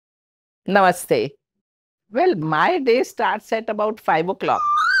Namaste. Well, my day starts at about 5 o'clock.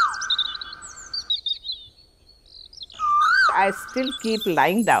 I still keep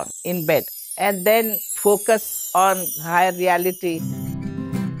lying down in bed and then focus on higher reality.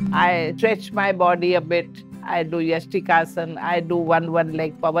 I stretch my body a bit. I do Yastikasana. I do one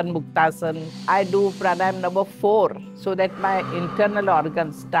leg Pavan Muktasana. I do pranayam number 4 so that my internal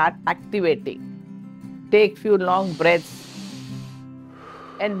organs start activating. Take few long breaths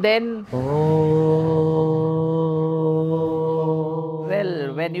and then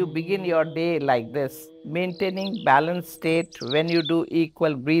well, when you begin your day like this, maintaining balanced state when you do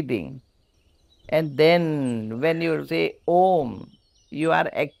equal breathing, and then when you say Om, you are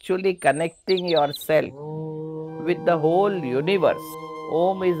actually connecting yourself with the whole universe.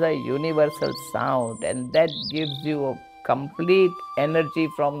 Om is a universal sound, and that gives you a complete energy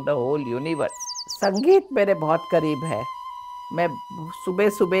from the whole universe. संगीत मेरे बहुत करीब है. मैं सुबह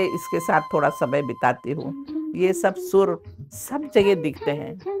सुबह इसके साथ थोड़ा समय बिताती हूँ. ये सब सुर सब जगह दिखते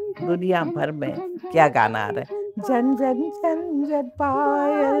हैं. दुनिया भर में क्या गाना आ रहा है. जन जन जन जन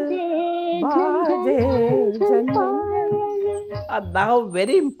पायल बाजे जन जन. Now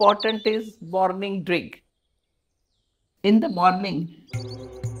very important is morning drink. In the morning,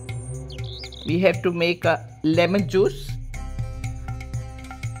 we have to make a lemon juice.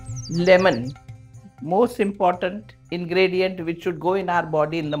 Lemon, most important ingredient which should go in our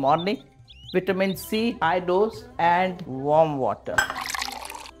body in the morning. Vitamin C, high dose, and warm water.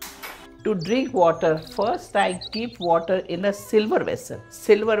 To drink water, first I keep water in a silver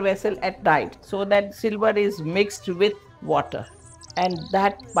vessel at night, so that silver is mixed with water. And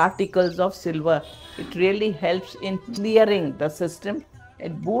that particles of silver, it really helps in clearing the system.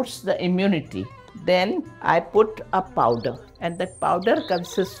 It boosts the immunity. Then I put a powder, and that powder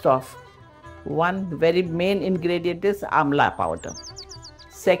consists of one very main ingredient is amla powder.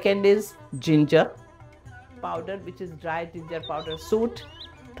 Second is ginger powder, which is dry ginger powder, soot.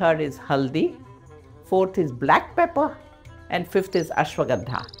 Third is haldi. Fourth is black pepper. And fifth is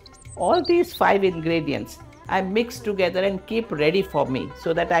ashwagandha. All these 5 ingredients I mix together and keep ready for me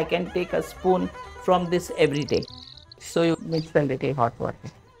so that I can take a spoon from this every day. So you mix a little hot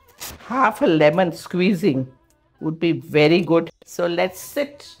water. Half a lemon squeezing would be very good. So let's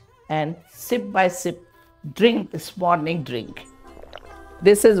sit and sip by sip drink this morning drink.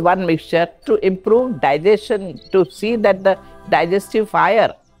 This is one mixture to improve digestion, to see that the digestive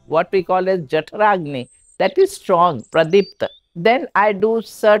fire, what we call as Jataragni, that is strong, Pradipta. Then I do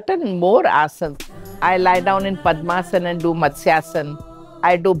certain more asanas. I lie down in Padmasana and do Matsyasana.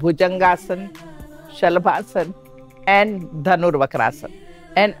 I do Bhujangasana, Shalabhasana, and Dhanurvakrasana.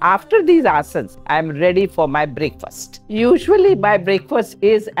 And after these asanas, I am ready for my breakfast. Usually my breakfast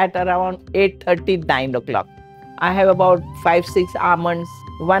is at around 8:30, 9 o'clock. I have about 5-6 almonds,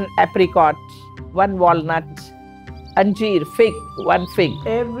 1 apricot, 1 walnut, anjeer, fig, 1 fig.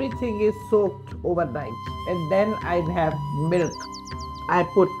 Everything is soaked overnight. And then I have milk. I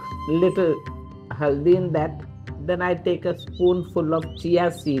put little haldi in that. Then I take a spoonful of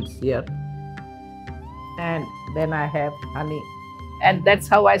chia seeds here. And then I have honey. And that's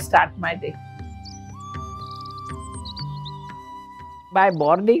how I start my day. By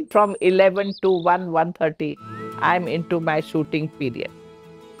morning from 11 to 1:30, I'm into my shooting period.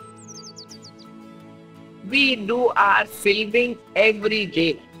 We do our filming every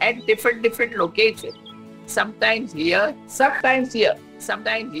day at different locations. Sometimes here, sometimes here,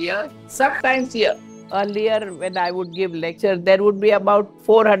 sometimes here, sometimes here. Earlier, when I would give lecture, there would be about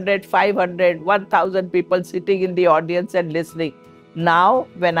 400, 500, 1,000 people sitting in the audience and listening. Now,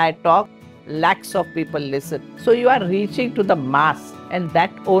 when I talk, lakhs of people listen. So you are reaching to the mass, and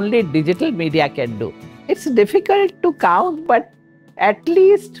that only digital media can do. It's difficult to count, but at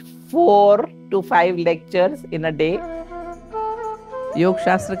least 4 to 5 lectures in a day. योग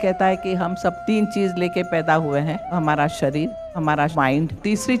शास्त्र कहता है कि हम सब 3 चीज लेके पैदा हुए हैं, हमारा शरीर, हमारा माइंड,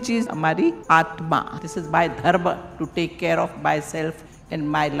 तीसरी चीज हमारी आत्मा. दिस इज माय धर्म to take care of my self in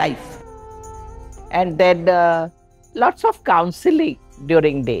my life. And then lots of counseling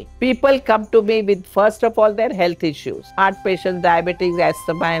during day. People come to me with first of all their health issues, heart patients, diabetics,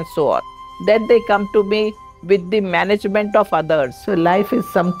 asthma and so on. Then they come to me with the management of others. So life is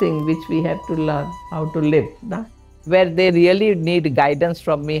something which we have to learn how to live, na? Where they really need guidance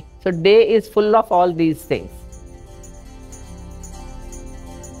from me. So day is full of all these things.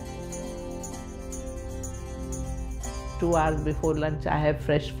 2 hours before lunch, I have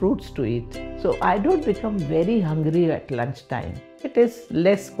fresh fruits to eat. So I don't become very hungry at lunchtime. It is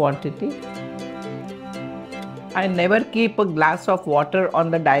less quantity. I never keep a glass of water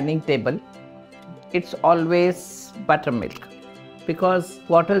on the dining table. It's always buttermilk. because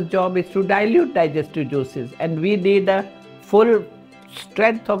water's job is to dilute digestive juices, and we need a full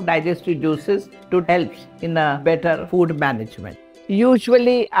strength of digestive juices to help in a better food management.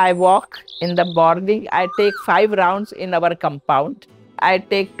 Usually I walk in the morning. I take 5 rounds in our compound. I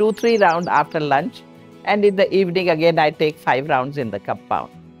take 2-3 rounds after lunch, and in the evening again I take 5 rounds in the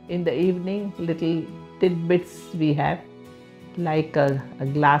compound. In the evening, little tidbits we have, like a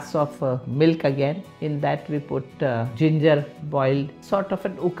glass of milk again. In that we put ginger boiled, sort of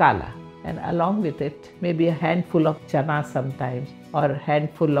an ukala, and along with it maybe a handful of chana sometimes, or a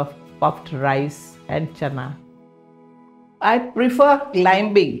handful of puffed rice and chana. I prefer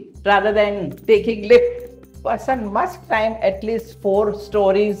climbing rather than taking lift. Person must climb at least 4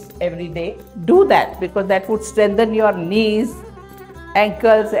 stories every day. Do that because that would strengthen your knees,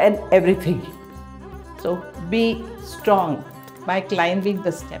 ankles and everything. So be strong by climbing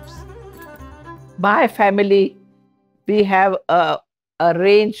the steps. My family, we have a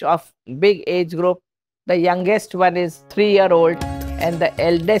range of big age group. The youngest one is 3-year-old and the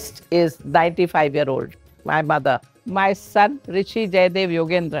eldest is 95-year-old, my mother. My son, Hansaji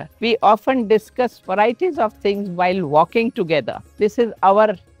Yogendra. We often discuss varieties of things while walking together. This is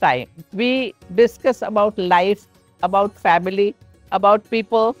our time. We discuss about life, about family, about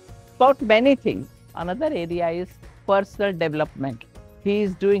people, about many things. Another area is personal development. He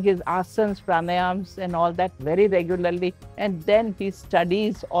is doing his asanas, pranayams and all that very regularly, and then he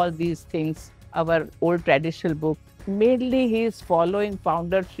studies all these things, our old traditional book. Mainly he is following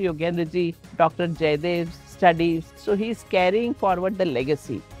founder Sri Yogendra ji, Dr. Jaydev's studies. So he is carrying forward the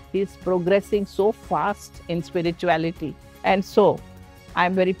legacy. He is progressing so fast in spirituality. And so I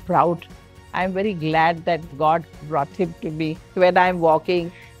am very proud. I am very glad that God brought him to me. When I am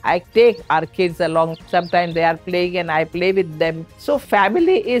walking, I take our kids along. Sometimes they are playing and I play with them. So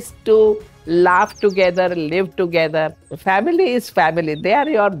family is to laugh together, live together. Family is family. They are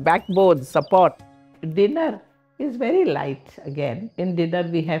your backbone, support. Dinner is very light again. In dinner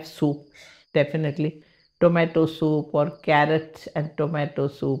we have soup, definitely. Tomato soup or carrot and tomato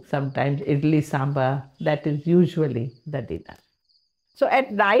soup, sometimes idli sambar. That is usually the dinner. So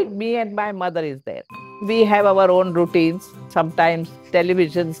at night, me and my mother is there. We have our own routines, sometimes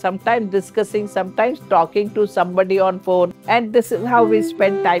television, sometimes discussing, sometimes talking to somebody on phone. And this is how we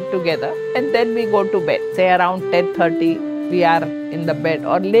spend time together. And then we go to bed. Say around 10:30, we are in the bed,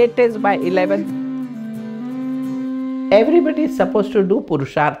 or latest by 11. Everybody is supposed to do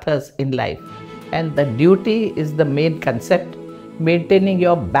purusharthas in life. And the duty is the main concept. Maintaining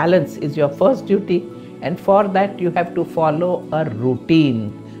your balance is your first duty. And for that, you have to follow a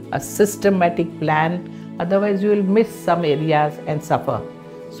routine, a systematic plan. Otherwise, you will miss some areas and suffer.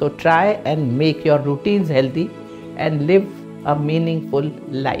 So try and make your routines healthy and live a meaningful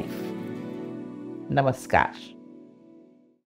life. Namaskar.